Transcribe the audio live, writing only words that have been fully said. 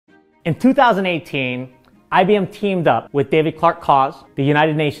In 2018, IBM teamed up with David Clark Cause, the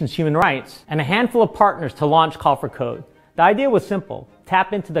United Nations Human Rights, and a handful of partners to launch Call for Code. The idea was simple: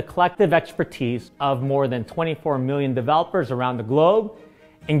 tap into the collective expertise of more than 24 million developers around the globe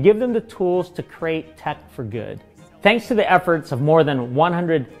and give them the tools to create tech for good. Thanks to the efforts of more than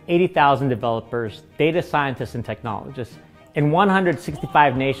 180,000 developers, data scientists, and technologists in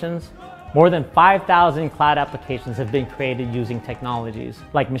 165 nations, more than 5,000 cloud applications have been created using technologies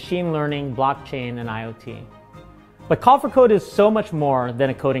like machine learning, blockchain, and IoT. But Call for Code is so much more than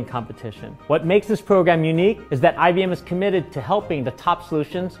a coding competition. What makes this program unique is that IBM is committed to helping the top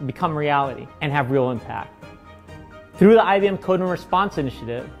solutions become reality and have real impact. Through the IBM Code and Response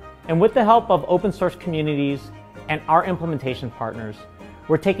initiative, and with the help of open source communities and our implementation partners,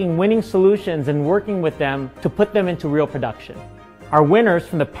 we're taking winning solutions and working with them to put them into real production. Our winners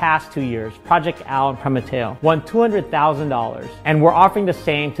from the past 2 years, Project Al and Prometeo, won $200,000, and we're offering the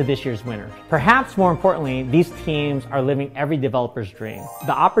same to this year's winners. Perhaps more importantly, these teams are living every developer's dream,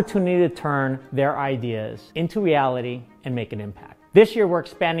 the opportunity to turn their ideas into reality and make an impact. This year, we're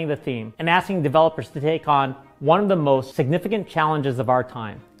expanding the theme and asking developers to take on one of the most significant challenges of our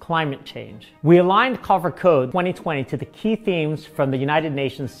time: climate change. We aligned Call for Code 2020 to the key themes from the United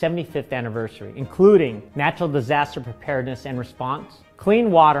Nations 75th anniversary, including natural disaster preparedness and response,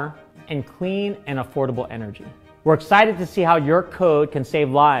 clean water, and clean and affordable energy. We're excited to see how your code can save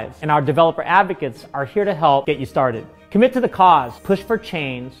lives, and our developer advocates are here to help get you started. Commit to the cause, push for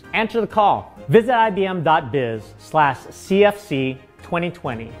change, answer the call. Visit ibm.biz/CFC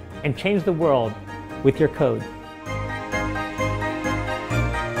 2020 and change the world with your code.